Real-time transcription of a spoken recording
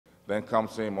Then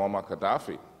comes in Muammar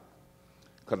Gaddafi.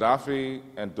 Gaddafi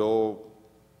and Dole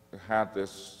had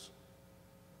this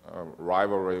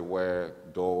rivalry where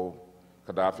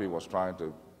Gaddafi was trying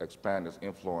to expand his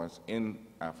influence in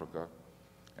Africa,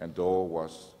 and Dole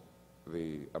was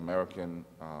the American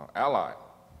ally,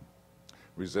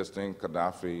 resisting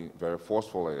Gaddafi very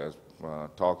forcefully. As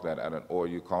talked at an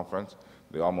OAU conference,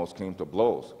 they almost came to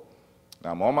blows.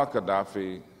 Now, Muammar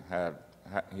Gaddafi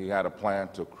had a plan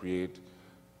to create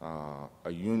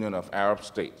a union of Arab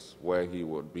states where he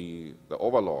would be the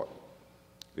overlord.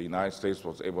 The United States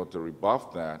was able to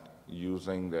rebuff that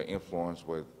using their influence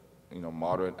with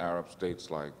moderate Arab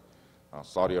states like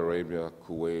Saudi Arabia,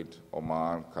 Kuwait,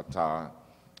 Oman, Qatar,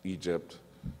 Egypt.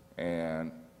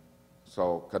 And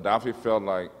so Gaddafi felt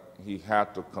like he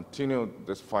had to continue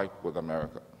this fight with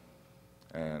America.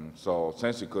 And so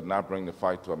since he could not bring the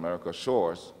fight to America's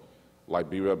shores,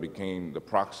 Liberia became the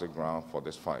proxy ground for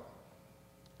this fight.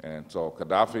 And so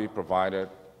Gaddafi provided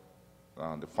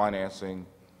the financing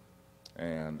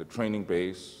and the training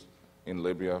base in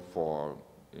Libya for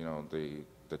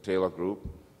the Taylor Group.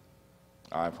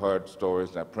 I've heard stories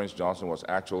that Prince Johnson was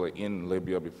actually in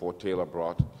Libya before Taylor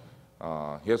brought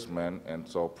his men, and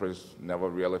so Prince never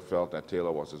really felt that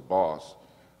Taylor was his boss,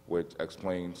 which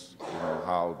explains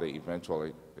how they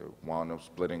eventually wound up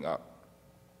splitting up.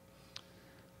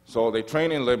 So they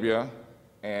trained in Libya,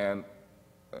 and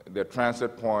their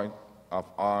transit point of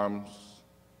arms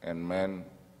and men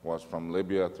was from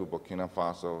Libya through Burkina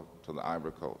Faso to the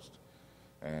Ivory Coast.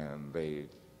 And they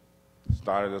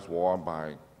started this war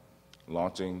by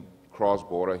launching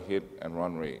cross-border hit and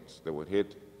run raids. They would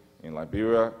hit in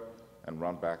Liberia and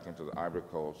run back into the Ivory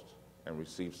Coast and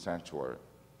receive sanctuary.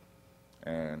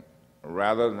 And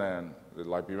rather than the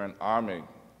Liberian army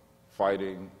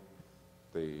fighting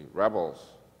the rebels,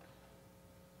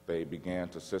 they began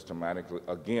to systematically,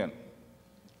 again,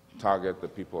 target the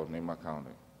people of Nema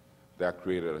County. That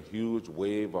created a huge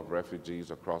wave of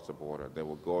refugees across the border. They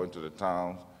would go into the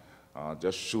towns,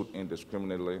 just shoot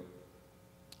indiscriminately.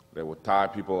 They would tie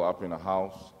people up in a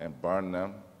house and burn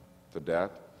them to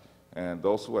death. And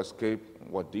those who escaped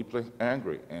were deeply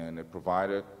angry, and it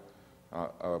provided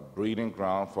a breeding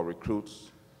ground for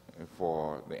recruits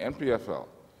for the NPFL.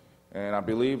 And I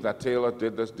believe that Taylor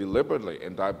did this deliberately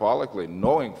and diabolically,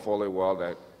 knowing fully well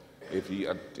that if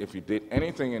he did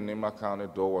anything in Nema County,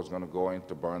 Dole was going to go in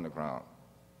to burn the ground.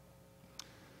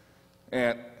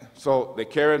 And so they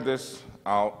carried this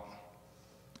out,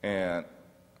 and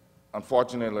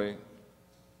unfortunately,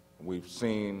 we've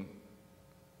seen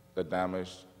the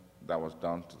damage that was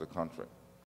done to the country.